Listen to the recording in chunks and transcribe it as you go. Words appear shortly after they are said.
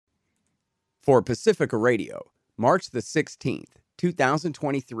For Pacifica Radio, March the 16th,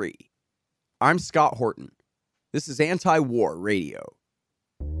 2023. I'm Scott Horton. This is Anti-War Radio.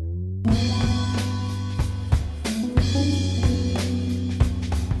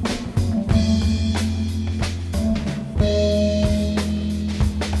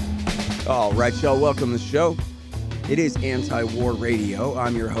 All right, y'all, welcome to the show. It is Anti-War Radio.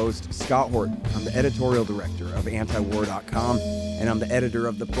 I'm your host, Scott Horton. I'm the editorial director of antiwar.com, and I'm the editor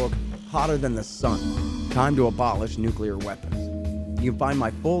of the book Hotter Than the Sun, Time to Abolish Nuclear Weapons. You can find my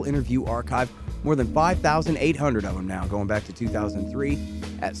full interview archive, more than 5,800 of them now, going back to 2003,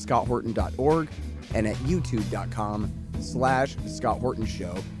 at scotthorton.org and at youtube.com/Scott Horton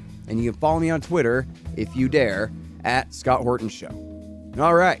Show. And you can follow me on Twitter, if you dare, at Scott Horton Show.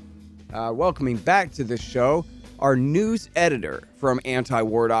 All right, welcoming back to the show, our news editor from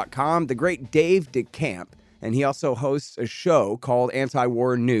antiwar.com, the great Dave DeCamp. And he also hosts a show called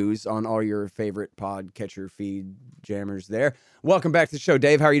Anti-War News on all your favorite podcatcher feed jammers there. Welcome back to the show,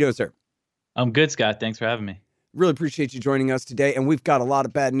 Dave. How are you doing, sir? I'm good, Scott. Thanks for having me. Really appreciate you joining us today. And we've got a lot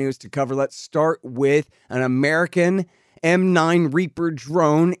of bad news to cover. Let's start with an American M9 Reaper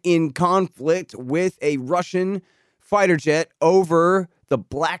drone in conflict with a Russian fighter jet over the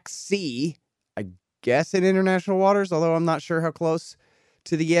Black Sea, I guess in international waters, although I'm not sure how close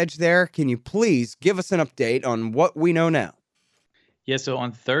to the edge there. Can you please give us an update on what we know now? Yeah, so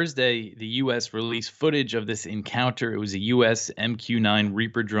on Thursday, the U.S. released footage of this encounter. It was a U.S. MQ-9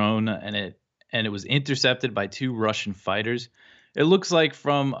 Reaper drone, and it was intercepted by two Russian fighters. It looks like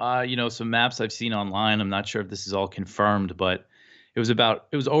from some maps I've seen online. I'm not sure if this is all confirmed, but it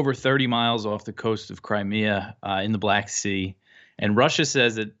was over 30 miles off the coast of Crimea in the Black Sea. And Russia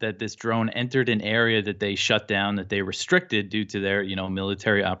says that this drone entered an area that they shut down, that they restricted due to their,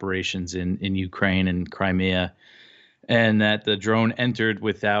 military operations in Ukraine and Crimea, and that the drone entered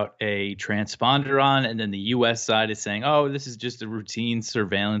without a transponder on. And then the U.S. side is saying, oh, this is just a routine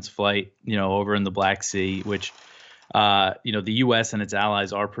surveillance flight, over in the Black Sea, which, the U.S. and its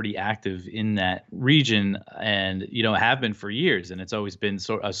allies are pretty active in that region and, have been for years. And it's always been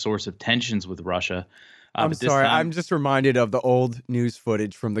a source of tensions with Russia. I'm sorry, I'm just reminded of the old news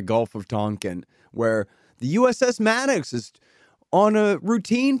footage from the Gulf of Tonkin, where the USS Maddox is on a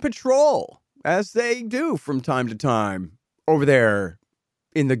routine patrol, as they do from time to time, over there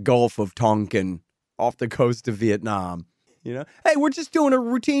in the Gulf of Tonkin, off the coast of Vietnam. Hey, we're just doing a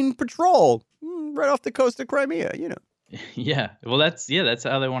routine patrol right off the coast of Crimea, Yeah, well, that's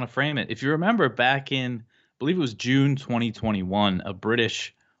how they want to frame it. If you remember back in, I believe it was June 2021, a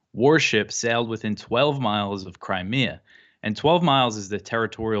British warship sailed within 12 miles of Crimea, and 12 miles is the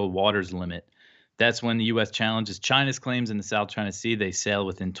territorial waters limit. That's when the U.S. challenges China's claims in the South China Sea. They sail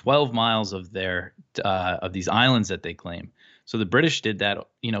within 12 miles of of these islands that they claim. So the British did that,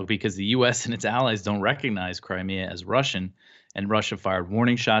 because the U.S. and its allies don't recognize Crimea as Russian, and Russia fired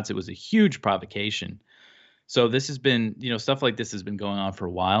warning shots. It was a huge provocation. So this has been, stuff like this has been going on for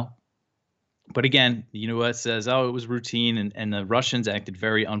a while. But again, the U.S. says, oh, it was routine, and the Russians acted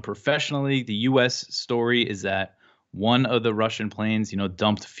very unprofessionally. The U.S. story is that one of the Russian planes,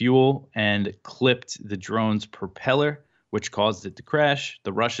 dumped fuel and clipped the drone's propeller, which caused it to crash.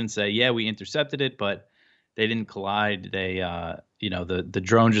 The Russians say, yeah, we intercepted it, but they didn't collide. They, the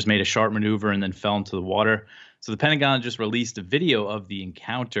drone just made a sharp maneuver and then fell into the water. So the Pentagon just released a video of the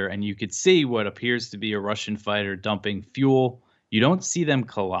encounter, and you could see what appears to be a Russian fighter dumping fuel. You don't see them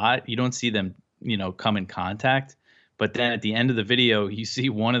collide. You don't see them, come in contact. But then at the end of the video, you see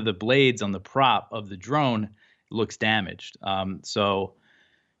one of the blades on the prop of the drone looks damaged. So,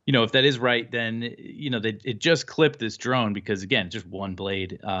 if that is right, then, it just clipped this drone because, again, just one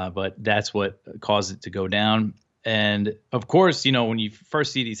blade. But that's what caused it to go down. And, of course, when you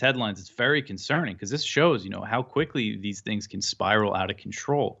first see these headlines, it's very concerning because this shows, how quickly these things can spiral out of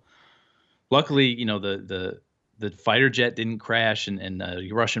control. Luckily, the fighter jet didn't crash and the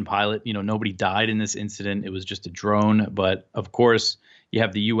Russian pilot, nobody died in this incident. It was just a drone. But of course, you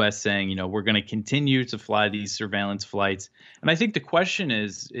have the U.S. saying, we're going to continue to fly these surveillance flights. And I think the question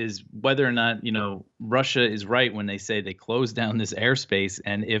is whether or not, Russia is right when they say they closed down this airspace,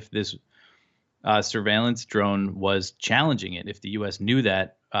 and if this surveillance drone was challenging it, if the U.S. knew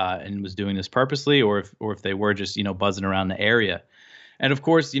that and was doing this purposely, or if they were just, buzzing around the area. And of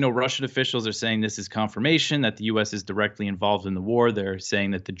course, Russian officials are saying this is confirmation that the U.S. is directly involved in the war. They're saying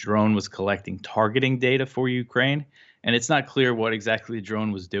that the drone was collecting targeting data for Ukraine. And it's not clear what exactly the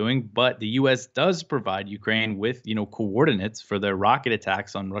drone was doing, but the U.S. does provide Ukraine with, coordinates for their rocket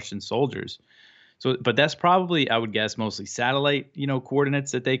attacks on Russian soldiers. So, but that's probably, I would guess, mostly satellite,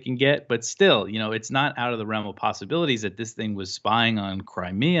 coordinates that they can get. But still, it's not out of the realm of possibilities that this thing was spying on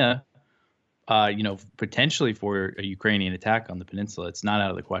Crimea potentially for a Ukrainian attack on the peninsula. It's not out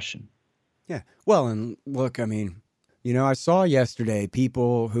of the question. Yeah. Well, and look, I mean, I saw yesterday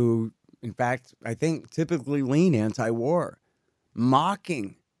people who, in fact, I think typically lean anti-war,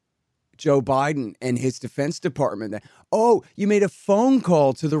 mocking Joe Biden and his Defense Department. That, oh, you made a phone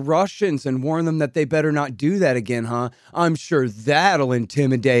call to the Russians and warned them that they better not do that again, huh? I'm sure that'll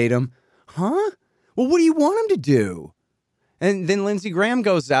intimidate them. Huh? Well, what do you want them to do? And then Lindsey Graham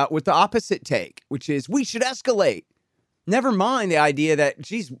goes out with the opposite take, which is we should escalate. Never mind the idea that,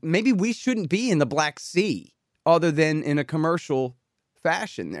 geez, maybe we shouldn't be in the Black Sea other than in a commercial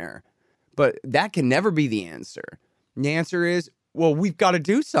fashion there. But that can never be the answer. And the answer is, well, we've got to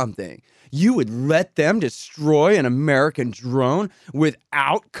do something. You would let them destroy an American drone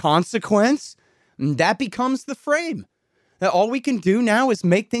without consequence? And that becomes the frame. That all we can do now is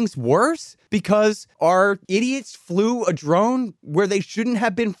make things worse because our idiots flew a drone where they shouldn't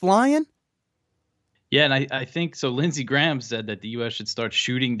have been flying? Yeah, and I think so. Lindsey Graham said that the U.S. should start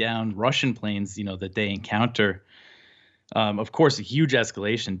shooting down Russian planes, that they encounter. Of course, a huge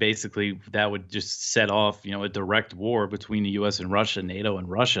escalation. Basically, that would just set off, a direct war between the U.S. and Russia, NATO and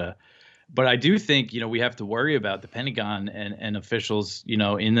Russia. But I do think, we have to worry about the Pentagon and officials,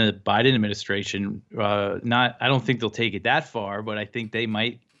 in the Biden administration. I don't think they'll take it that far, but I think they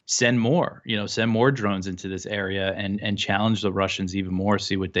might send more drones into this area and challenge the Russians even more,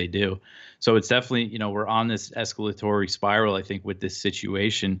 see what they do. So it's definitely, we're on this escalatory spiral, I think, with this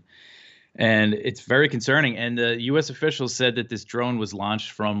situation. And it's very concerning. And the U.S. officials said that this drone was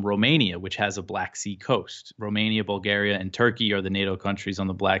launched from Romania, which has a Black Sea coast. Romania, Bulgaria, and Turkey are the NATO countries on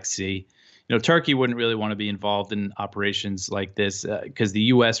the Black Sea. Turkey wouldn't really want to be involved in operations like this because the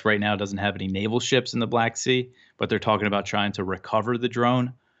U.S. right now doesn't have any naval ships in the Black Sea, but they're talking about trying to recover the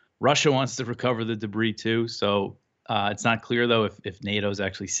drone. Russia wants to recover the debris too. So it's not clear, though, if NATO's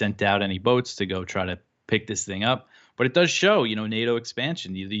actually sent out any boats to go try to pick this thing up. But it does show, NATO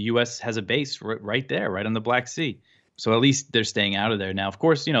expansion. The U.S. has a base right there, right on the Black Sea. So at least they're staying out of there. Now, of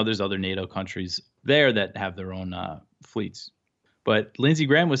course, there's other NATO countries there that have their own fleets. But Lindsey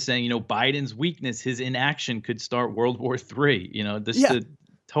Graham was saying, Biden's weakness, his inaction could start World War III. This is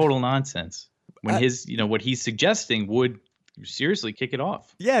total nonsense. When what he's suggesting would seriously kick it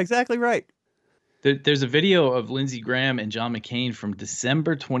off. Yeah, exactly right. There's a video of Lindsey Graham and John McCain from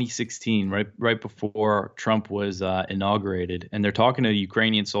December 2016, right before Trump was inaugurated. And they're talking to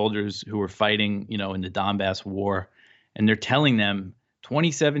Ukrainian soldiers who were fighting, in the Donbass war. And they're telling them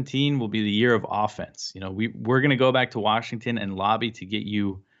 2017 will be the year of offense. We're going to go back to Washington and lobby to get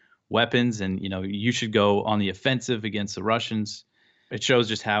you weapons. And, you should go on the offensive against the Russians. It shows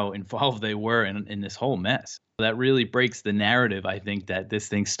just how involved they were in this whole mess. That really breaks the narrative, I think, that this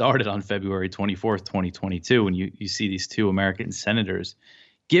thing started on February 24th, 2022, when you see these two American senators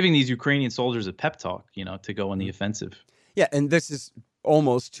giving these Ukrainian soldiers a pep talk, to go on the offensive. Yeah, and this is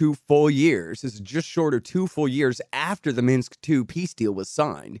almost 2 full years. This is just short of 2 full years after the Minsk II peace deal was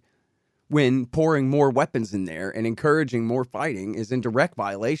signed, when pouring more weapons in there and encouraging more fighting is in direct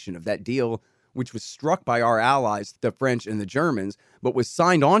violation of that deal, which was struck by our allies, the French and the Germans, but was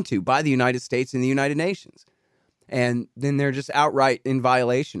signed onto by the United States and the United Nations. And then they're just outright in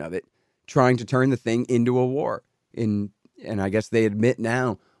violation of it, trying to turn the thing into a war. And I guess they admit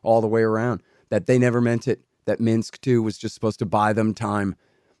now, all the way around, that they never meant it, that Minsk II was just supposed to buy them time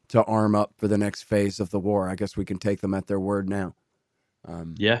to arm up for the next phase of the war. I guess we can take them at their word now.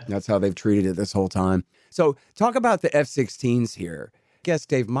 That's how they've treated it this whole time. So talk about the F-16s here. I guess,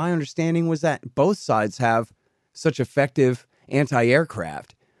 Dave, my understanding was that both sides have such effective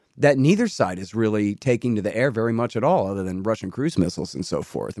anti-aircraft that neither side is really taking to the air very much at all, other than Russian cruise missiles and so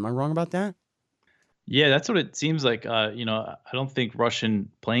forth. Am I wrong about that? Yeah, that's what it seems like. I don't think Russian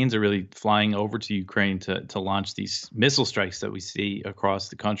planes are really flying over to Ukraine to launch these missile strikes that we see across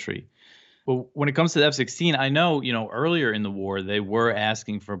the country. Well, when it comes to the F-16, I know, earlier in the war, they were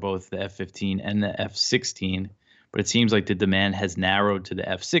asking for both the F-15 and the F-16, but it seems like the demand has narrowed to the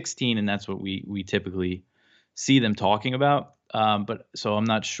F-16, and that's what we typically see them talking about. But so I'm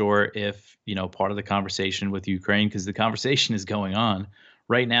not sure if, part of the conversation with Ukraine, because the conversation is going on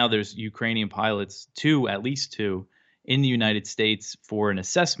right now. There's Ukrainian pilots, at least two, in the United States for an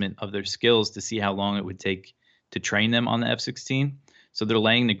assessment of their skills to see how long it would take to train them on the F-16. So they're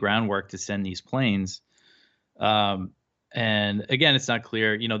laying the groundwork to send these planes. And again, it's not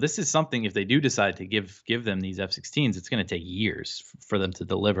clear. This is something, if they do decide to give them these F-16s, it's going to take years for them to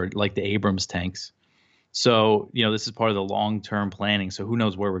deliver, like the Abrams tanks. So, this is part of the long-term planning. So who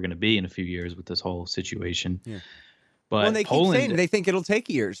knows where we're going to be in a few years with this whole situation. Yeah. But they keep saying they think it'll take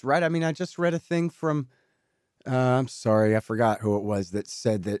years, right? I mean, I just read a thing from, I'm sorry, I forgot who it was that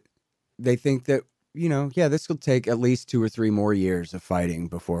said that they think that, this will take at least 2 or 3 more years of fighting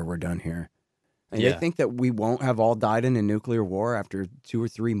before we're done here. And they think that we won't have all died in a nuclear war after 2 or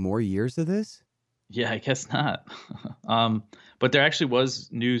 3 more years of this? Yeah, I guess not. But there actually was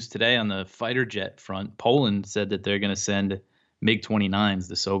news today on the fighter jet front. Poland said that they're going to send MiG-29s,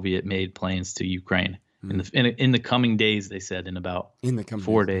 the Soviet-made planes, to Ukraine in the coming days. They said in about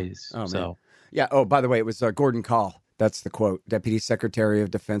 4 days. Oh, so man. Yeah. Oh, by the way, it was Gordon Kahl. That's the quote. Deputy Secretary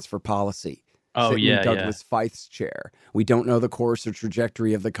of Defense for Policy. Oh, sitting in Douglas Feith's chair. We don't know the course or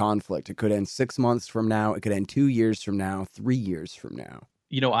trajectory of the conflict. It could end 6 months from now. It could end 2 years from now, 3 years from now.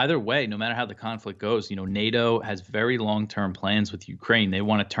 Either way, no matter how the conflict goes, NATO has very long-term plans with Ukraine. They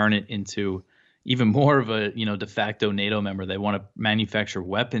want to turn it into even more of a, de facto NATO member. They want to manufacture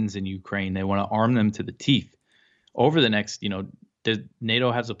weapons in Ukraine. They want to arm them to the teeth. Over the next,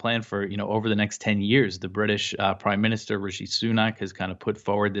 NATO has a plan for, over the next 10 years. The British Prime Minister Rishi Sunak has kind of put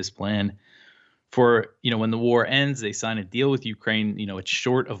forward this plan for, when the war ends, they sign a deal with Ukraine. It's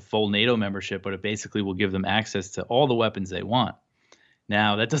short of full NATO membership, but it basically will give them access to all the weapons they want.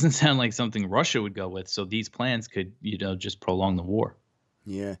 Now, that doesn't sound like something Russia would go with, so these plans could, just prolong the war.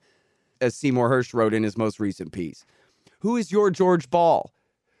 Yeah. As Seymour Hersh wrote in his most recent piece, who is your George Ball?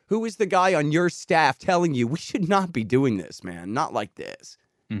 Who is the guy on your staff telling you we should not be doing this, man? Not like this.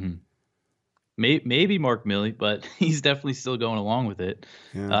 Mm-hmm. Maybe Mark Milley, but he's definitely still going along with it,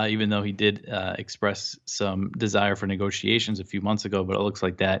 even though he did express some desire for negotiations a few months ago, but it looks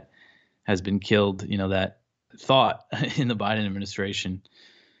like that has been killed, that thought in the Biden administration.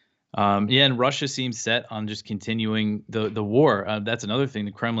 And Russia seems set on just continuing the war. That's another thing.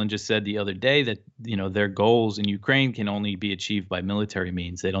 The Kremlin just said the other day that, their goals in Ukraine can only be achieved by military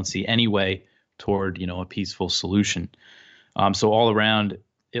means. They don't see any way toward, a peaceful solution. So all around,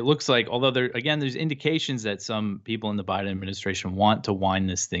 it looks like, although there's indications that some people in the Biden administration want to wind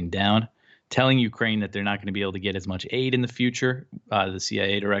this thing down, telling Ukraine that they're not going to be able to get as much aid in the future. The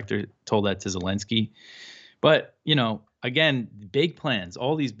CIA director told that to Zelensky. But, again, big plans,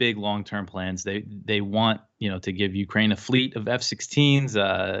 all these big long-term plans, they want, to give Ukraine a fleet of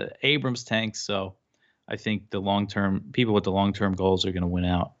F-16s, Abrams tanks. So I think people with the long-term goals are going to win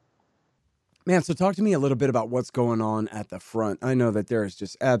out. Man, so talk to me a little bit about what's going on at the front. I know that there is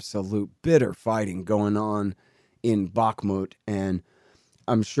just absolute bitter fighting going on in Bakhmut, and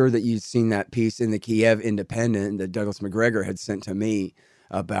I'm sure that you've seen that piece in the Kiev Independent that Douglas McGregor had sent to me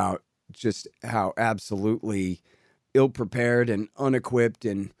about just how absolutely ill-prepared and unequipped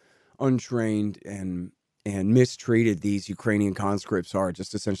and untrained and mistreated these Ukrainian conscripts are,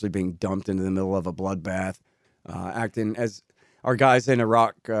 just essentially being dumped into the middle of a bloodbath, acting as our guys in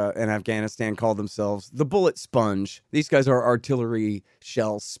Iraq and Afghanistan call themselves the bullet sponge. These guys are artillery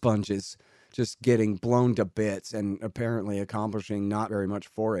shell sponges, just getting blown to bits and apparently accomplishing not very much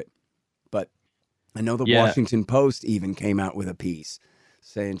for it. But I know the Washington Post even came out with a piece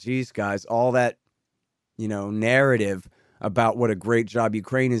saying, geez, guys, all that, narrative about what a great job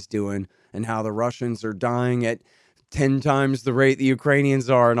Ukraine is doing and how the Russians are dying at 10 times the rate the Ukrainians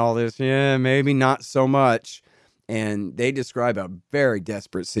are and all this. Yeah, maybe not so much. And they describe a very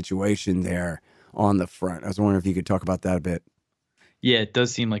desperate situation there on the front. I was wondering if you could talk about that a bit. Yeah, it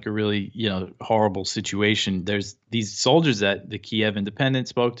does seem like a really, horrible situation. There's these soldiers that the Kiev Independent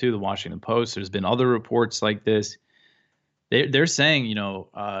spoke to, the Washington Post. There's been other reports like this. They're saying,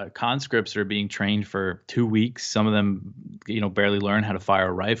 conscripts are being trained for 2 weeks. Some of them, barely learn how to fire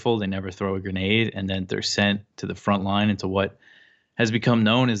a rifle. They never throw a grenade. And then they're sent to the front line into what has become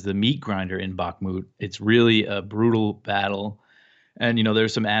known as the meat grinder in Bakhmut. It's really a brutal battle. And,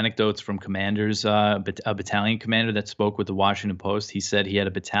 there's some anecdotes from commanders. A battalion commander that spoke with the Washington Post, he said he had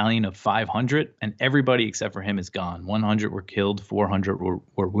a battalion of 500 and everybody except for him is gone. 100 were killed, 400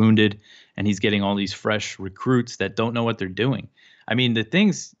 were wounded, and he's getting all these fresh recruits that don't know what they're doing. I mean, the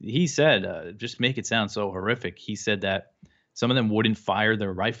things he said just make it sound so horrific. He said that some of them wouldn't fire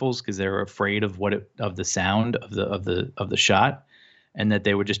their rifles because they were afraid of the sound of the shot, and that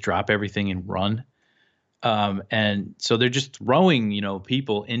they would just drop everything and run. And so they're just throwing,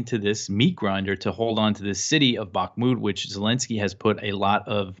 people into this meat grinder to hold on to this city of Bakhmut, which Zelensky has put a lot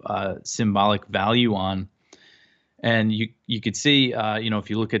of symbolic value on. And you could see, if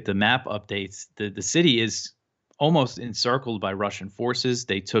you look at the map updates, the city is almost encircled by Russian forces.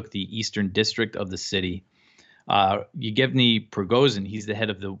 They took the eastern district of the city. Yevgeny Prigozhin, he's the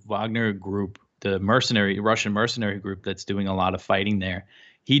head of the Wagner group, the Russian mercenary group that's doing a lot of fighting there.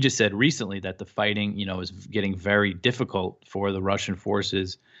 He just said recently that the fighting, is getting very difficult for the Russian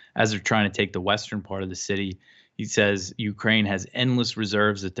forces as they're trying to take the western part of the city. He says Ukraine has endless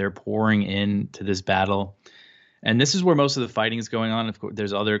reserves that they're pouring into this battle. And this is where most of the fighting is going on. Of course,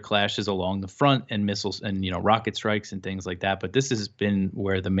 there's other clashes along the front and missiles and, rocket strikes and things like that. But this has been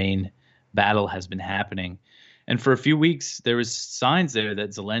where the main battle has been happening. And for a few weeks, there was signs there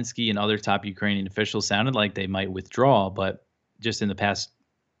that Zelensky and other top Ukrainian officials sounded like they might withdraw. But just in the past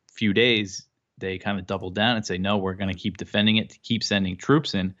few days, they kind of doubled down and say, no, we're going to keep defending it, to keep sending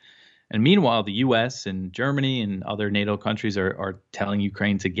troops in. And meanwhile, the U.S. and Germany and other NATO countries are telling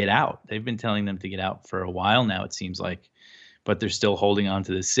Ukraine to get out. They've been telling them to get out for a while now, it seems like. But they're still holding on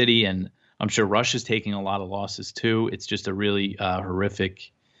to the city. And I'm sure Russia's taking a lot of losses, too. It's just a really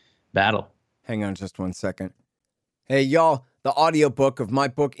horrific battle. Hang on just one second. Hey, y'all, the audiobook of my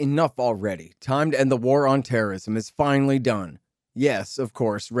book, Enough Already, Time to End the War on Terrorism, is finally done. Yes, of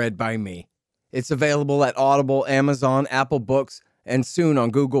course, read by me. It's available at Audible, Amazon, Apple Books, and soon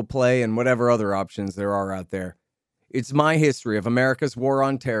on Google Play and whatever other options there are out there. It's my history of America's war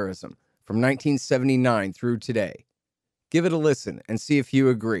on terrorism from 1979 through today. Give it a listen and see if you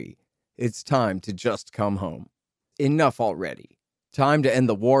agree. It's time to just come home. Enough already. Time to end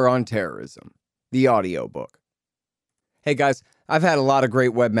the war on terrorism. The audiobook. Hey guys, I've had a lot of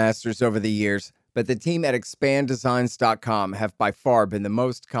great webmasters over the years, but the team at expanddesigns.com have by far been the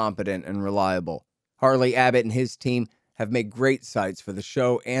most competent and reliable. Harley Abbott and his team have made great sites for the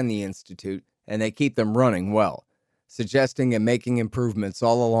show and the Institute, and they keep them running well, suggesting and making improvements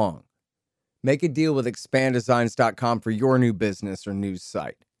all along. Make a deal with expanddesigns.com for your new business or news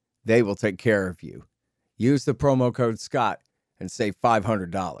site. They will take care of you. Use the promo code SCOTT and save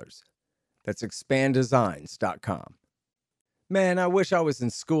 $500. That's expanddesigns.com. Man, I wish I was in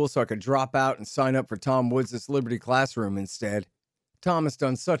school so I could drop out and sign up for Tom Woods' Liberty Classroom instead. Tom has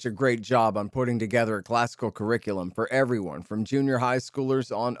done such a great job on putting together a classical curriculum for everyone from junior high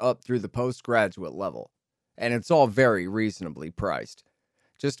schoolers on up through the postgraduate level. And it's all very reasonably priced.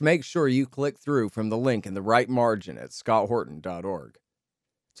 Just make sure you click through from the link in the right margin at scotthorton.org.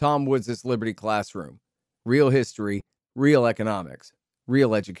 Tom Woods' Liberty Classroom. Real history, real economics,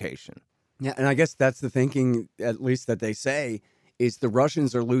 real education. Yeah, and I guess that's the thinking, at least that they say, is the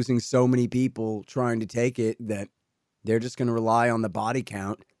Russians are losing so many people trying to take it that they're just going to rely on the body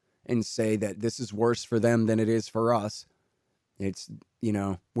count and say that this is worse for them than it is for us. It's,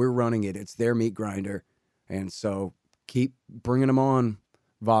 we're running it. It's their meat grinder. And so keep bringing them on,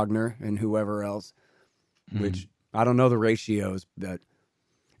 Wagner and whoever else, which I don't know the ratios, but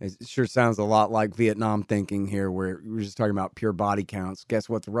it sure sounds a lot like Vietnam thinking here, where we're just talking about pure body counts. Guess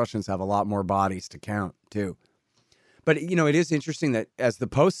what? The Russians have a lot more bodies to count, too. But, it is interesting that, as the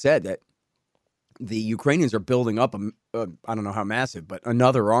Post said, that the Ukrainians are building up, I don't know how massive, but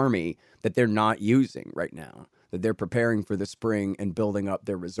another army that they're not using right now, that they're preparing for the spring and building up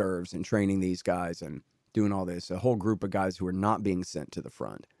their reserves and training these guys and doing all this. A whole group of guys who are not being sent to the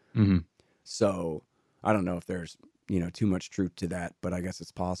front. Mm-hmm. So I don't know if there's too much truth to that, but I guess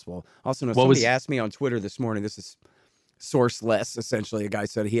it's possible. Also, somebody asked me on Twitter this morning, this is sourceless, essentially. A guy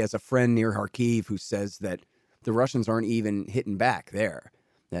said he has a friend near Kharkiv who says that the Russians aren't even hitting back there.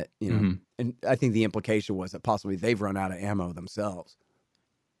 That, and I think the implication was that possibly they've run out of ammo themselves.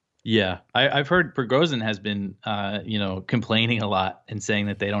 Yeah, I've heard Prigozhin has been, complaining a lot and saying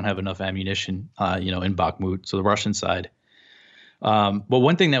that they don't have enough ammunition, in Bakhmut, so the Russian side. But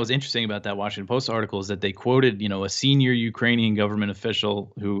one thing that was interesting about that Washington Post article is that they quoted, a senior Ukrainian government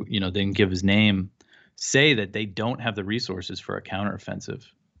official who, didn't give his name, say that they don't have the resources for a counteroffensive.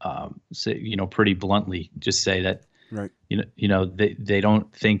 Pretty bluntly, just say that, right. They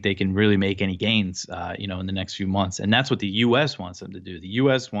don't think they can really make any gains, in the next few months. And that's what the U.S. wants them to do. The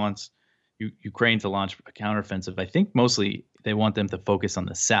U.S. wants Ukraine to launch a counteroffensive. I think mostly they want them to focus on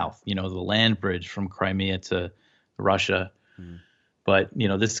the south, the land bridge from Crimea to Russia. Mm. But,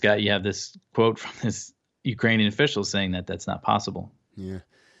 this guy, you have this quote from this Ukrainian official saying that that's not possible. Yeah.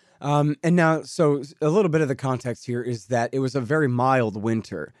 And now, so a little bit of the context here is that it was a very mild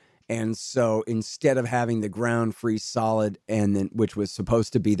winter. And so instead of having the ground freeze solid, and then which was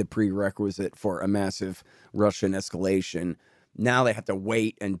supposed to be the prerequisite for a massive Russian escalation, now they have to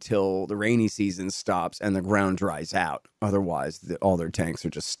wait until the rainy season stops and the ground dries out. Otherwise, all their tanks are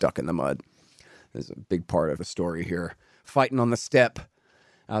just stuck in the mud. There's a big part of the story here. Fighting on the steppe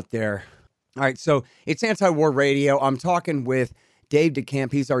out there. All right, so it's Anti-War Radio. I'm talking with Dave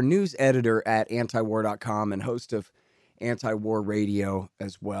DeCamp. He's our news editor at antiwar.com and host of Anti-War Radio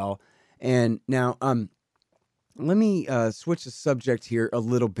as well. And now, let me switch the subject here a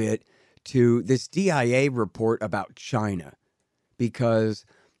little bit to this DIA report about China, because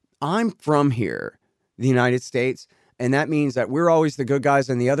I'm from here, the United States, And that means that we're always the good guys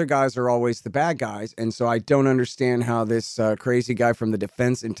and the other guys are always the bad guys. And so I don't understand how this crazy guy from the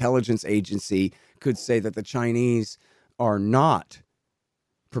Defense Intelligence Agency could say that the Chinese are not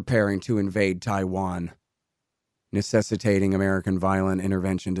preparing to invade Taiwan, necessitating American violent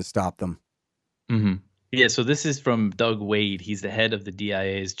intervention to stop them. Mm-hmm. Yeah, so this is from Doug Wade. He's the head of the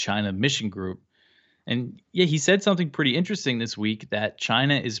DIA's China Mission Group. And yeah, he said something pretty interesting this week, that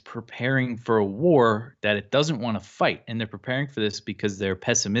China is preparing for a war that it doesn't want to fight. And they're preparing for this because they're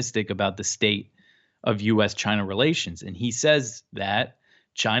pessimistic about the state of U.S.-China relations. And he says that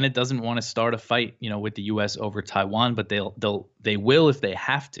China doesn't want to start a fight, with the U.S. over Taiwan, but they will if they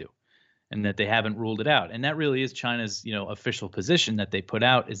have to, and that they haven't ruled it out. And that really is China's, official position that they put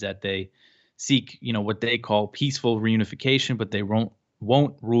out, is that they seek, what they call peaceful reunification, but they won't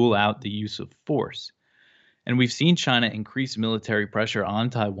rule out the use of force. And we've seen China increase military pressure on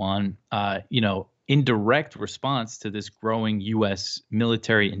Taiwan, in direct response to this growing U.S.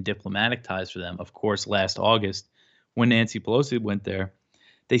 military and diplomatic ties for them. Of course, last August, when Nancy Pelosi went there,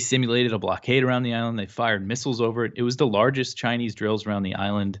 they simulated a blockade around the island. They fired missiles over it. It was the largest Chinese drills around the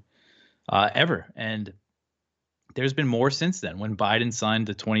island ever. And there's been more since then. When Biden signed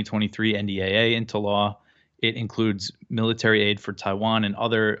the 2023 NDAA into law, it includes military aid for Taiwan and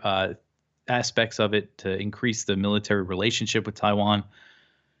other aspects of it to increase the military relationship with Taiwan.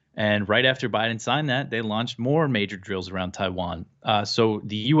 And right after Biden signed that, they launched more major drills around Taiwan. So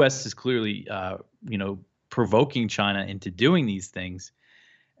the U.S. is clearly, provoking China into doing these things.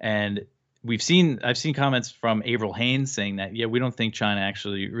 And I've seen comments from Avril Haines saying that, we don't think China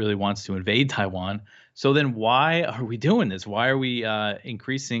actually really wants to invade Taiwan. So then why are we doing this? Why are we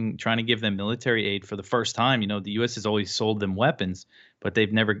trying to give them military aid for the first time? The U.S. has always sold them weapons, but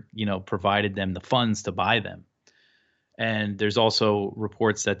they've never, provided them the funds to buy them. And there's also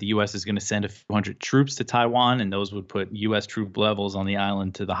reports that the U.S. is going to send a few hundred troops to Taiwan, and those would put U.S. troop levels on the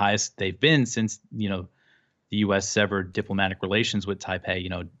island to the highest they've been since, the U.S. severed diplomatic relations with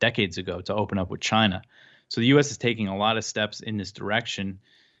Taipei, decades ago, to open up with China. So the U.S. is taking a lot of steps in this direction.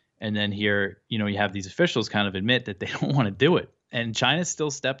 And then here, you have these officials kind of admit that they don't want to do it. And China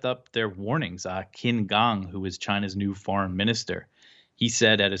still stepped up their warnings. Qin Gang, who is China's new foreign minister, he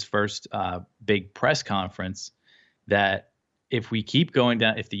said at his first big press conference that if we keep going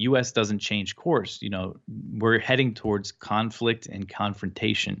down, if the U.S. doesn't change course, we're heading towards conflict and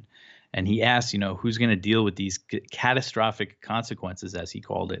confrontation. And he asked, who's going to deal with these catastrophic consequences, as he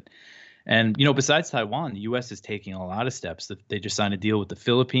called it. And, besides Taiwan, the U.S. is taking a lot of steps. They just signed a deal with the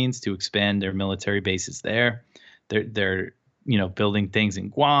Philippines to expand their military bases there. They're building things in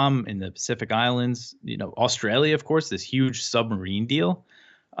Guam, in the Pacific Islands. Australia, of course, this huge submarine deal.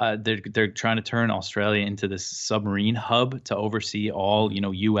 They're trying to turn Australia into this submarine hub to oversee all,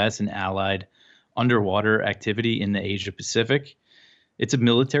 U.S. and allied underwater activity in the Asia Pacific. It's a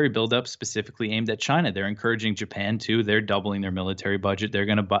military buildup specifically aimed at China. They're encouraging Japan too. They're doubling their military budget. They're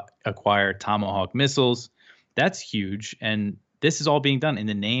going to acquire Tomahawk missiles. That's huge. And this is all being done in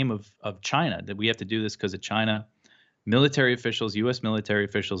the name of China, that we have to do this because of China. Military officials, U.S. military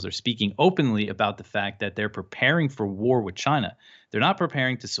officials, are speaking openly about the fact that they're preparing for war with China. They're not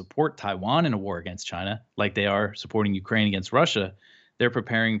preparing to support Taiwan in a war against China like they are supporting Ukraine against Russia. They're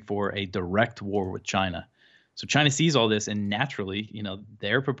preparing for a direct war with China. So China sees all this, and naturally,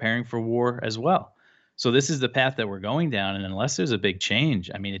 they're preparing for war as well. So this is the path that we're going down. And unless there's a big change,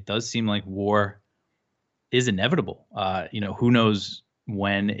 it does seem like war is inevitable. Who knows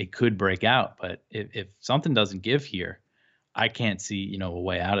when it could break out. But if something doesn't give here, I can't see, a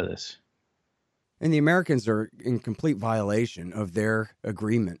way out of this. And the Americans are in complete violation of their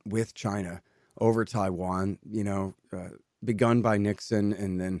agreement with China over Taiwan, begun by Nixon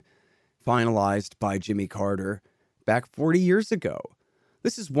and then finalized by Jimmy Carter back 40 years ago.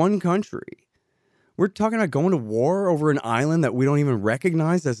 This is one country. We're talking about going to war over an island that we don't even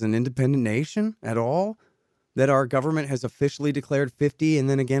recognize as an independent nation at all, that our government has officially declared 50 and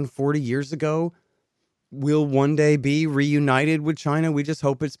then again 40 years ago will one day be reunited with China. We just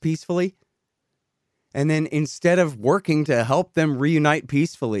hope it's peacefully. And then instead of working to help them reunite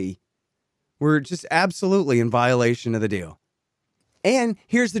peacefully, we're just absolutely in violation of the deal. And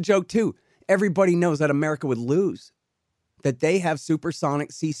here's the joke, too. Everybody knows that America would lose, that they have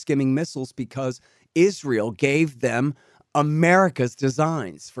supersonic sea-skimming missiles because Israel gave them America's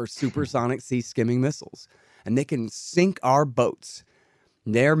designs for supersonic sea-skimming missiles. And they can sink our boats.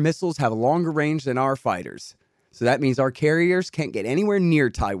 Their missiles have a longer range than our fighters. So that means our carriers can't get anywhere near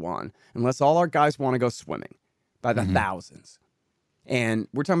Taiwan unless all our guys want to go swimming by the thousands. And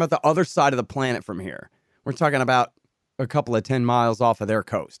we're talking about the other side of the planet from here. We're talking about a couple of 10 miles off of their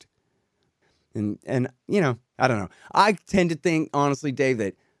coast. And I don't know. I tend to think, honestly, Dave,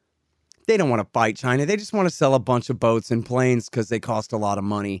 that they don't want to fight China. They just want to sell a bunch of boats and planes because they cost a lot of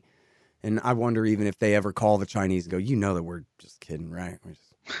money. And I wonder even if they ever call the Chinese and go, you know that we're just kidding, right?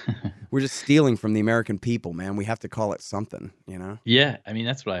 We're just stealing from the American people, man. We have to call it something, you know? Yeah, I mean,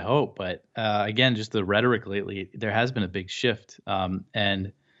 that's what I hope. But again, just the rhetoric lately, there has been a big shift.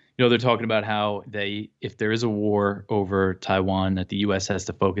 And, they're talking about how if there is a war over Taiwan, that the U.S. has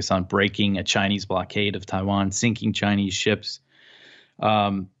to focus on breaking a Chinese blockade of Taiwan, sinking Chinese ships.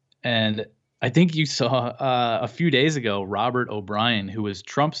 And I think you saw a few days ago, Robert O'Brien, who was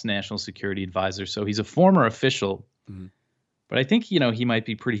Trump's national security advisor. So he's a former official. Mm-hmm. But I think, he might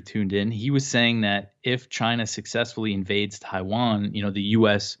be pretty tuned in. He was saying that if China successfully invades Taiwan, the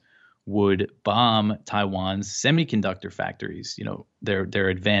U.S. would bomb Taiwan's semiconductor factories, their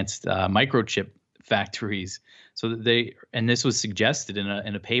advanced microchip factories. So that and this was suggested in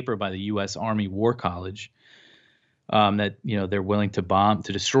a paper by the U.S. Army War College, that, they're willing to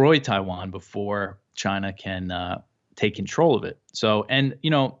destroy Taiwan before China can take control of it. So, and,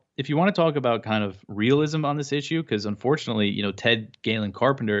 if you want to talk about kind of realism on this issue, because unfortunately, Ted Galen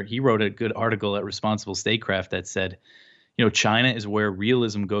Carpenter, he wrote a good article at Responsible Statecraft that said, China is where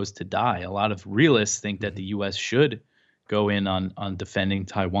realism goes to die. A lot of realists think that the U.S. should go in on defending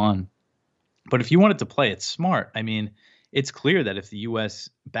Taiwan. But if you wanted to play it smart, I mean, it's clear that if the U.S.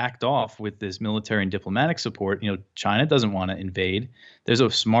 backed off with this military and diplomatic support, China doesn't want to invade. There's a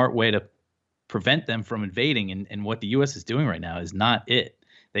smart way to prevent them from invading. And what the U.S. is doing right now is not it.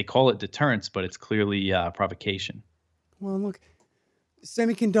 They call it deterrence, but it's clearly provocation. Well, look,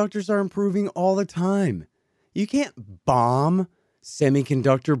 semiconductors are improving all the time. You can't bomb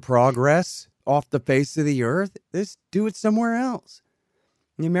semiconductor progress off the face of the earth. Just do it somewhere else.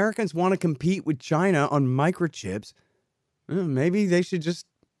 The Americans want to compete with China on microchips. Maybe they should just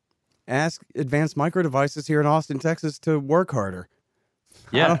ask Advanced Micro Devices here in Austin, Texas to work harder.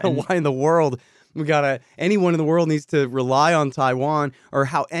 Yeah, I don't know why in the world anyone in the world needs to rely on Taiwan, or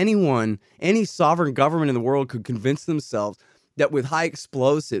how any sovereign government in the world could convince themselves that with high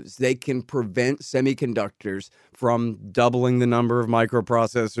explosives, they can prevent semiconductors from doubling the number of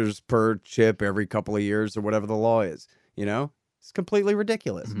microprocessors per chip every couple of years or whatever the law is. It's completely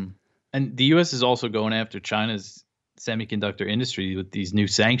ridiculous. Mm-hmm. And the U.S. is also going after China's semiconductor industry with these new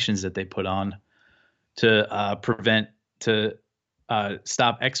sanctions that they put on to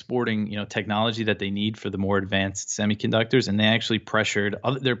stop exporting, technology that they need for the more advanced semiconductors. And they actually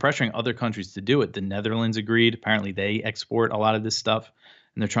they're pressuring other countries to do it. The Netherlands agreed. Apparently they export a lot of this stuff,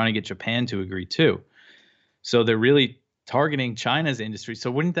 and they're trying to get Japan to agree too. So they're really targeting China's industry.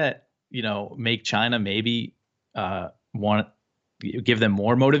 So wouldn't that, make China maybe give them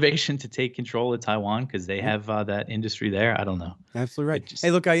more motivation to take control of Taiwan because they have that industry there? I don't know. Absolutely right.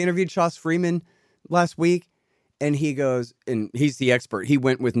 Hey, look, I interviewed Chas Freeman last week. And he goes, and he's the expert. He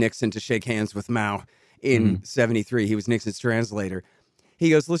went with Nixon to shake hands with Mao in 73. He was Nixon's translator.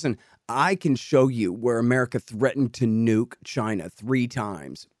 He goes, listen, I can show you where America threatened to nuke China 3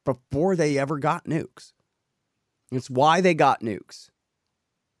 times before they ever got nukes. It's why they got nukes.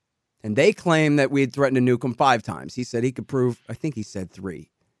 And they claim that we had threatened to nuke them 5 times. He said he could prove, I think he said 3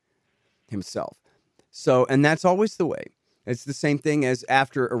 himself. So, and that's always the way. It's the same thing as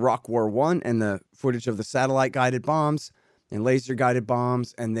after Iraq War I and the footage of the satellite-guided bombs and laser-guided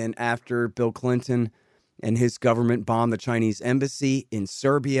bombs, and then after Bill Clinton and his government bombed the Chinese embassy in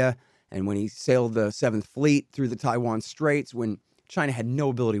Serbia, and when he sailed the 7th Fleet through the Taiwan Straits, when China had no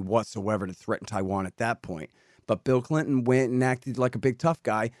ability whatsoever to threaten Taiwan at that point. But Bill Clinton went and acted like a big tough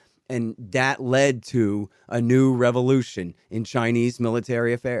guy, and that led to a new revolution in Chinese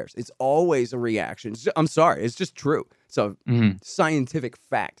military affairs. It's always a reaction. I'm sorry, it's just true. It's a scientific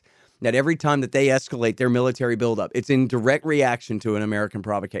fact that every time that they escalate their military buildup, it's in direct reaction to an American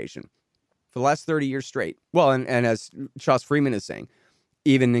provocation for the last 30 years straight. Well, and as Chas Freeman is saying,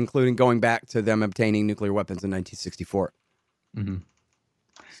 even including going back to them obtaining nuclear weapons in 1964. Mm-hmm.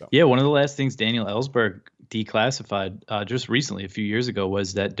 So. Yeah, one of the last things Daniel Ellsberg declassified just recently, a few years ago,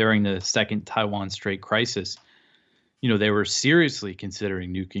 was that during the second Taiwan Strait crisis, they were seriously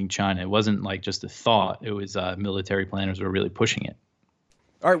considering nuking China. It wasn't like just a thought. It was military planners were really pushing it.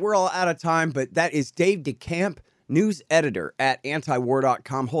 All right, we're all out of time, but that is Dave DeCamp, news editor at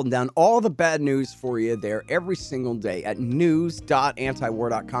antiwar.com, holding down all the bad news for you there every single day at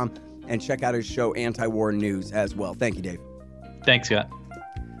news.antiwar.com, and check out his show, Anti-War News, as well. Thank you, Dave. Thanks, Scott.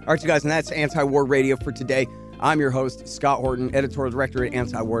 All right, you guys, and that's Anti-War Radio for today. I'm your host, Scott Horton, editorial director at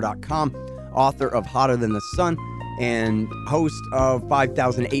antiwar.com, author of Hotter Than the Sun, and host of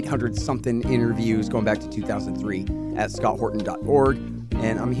 5,800-something interviews going back to 2003 at scotthorton.org.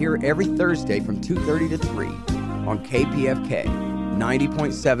 And I'm here every Thursday from 2:30 to 3. on KPFK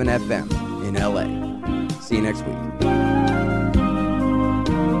 90.7 FM in LA. See you next week.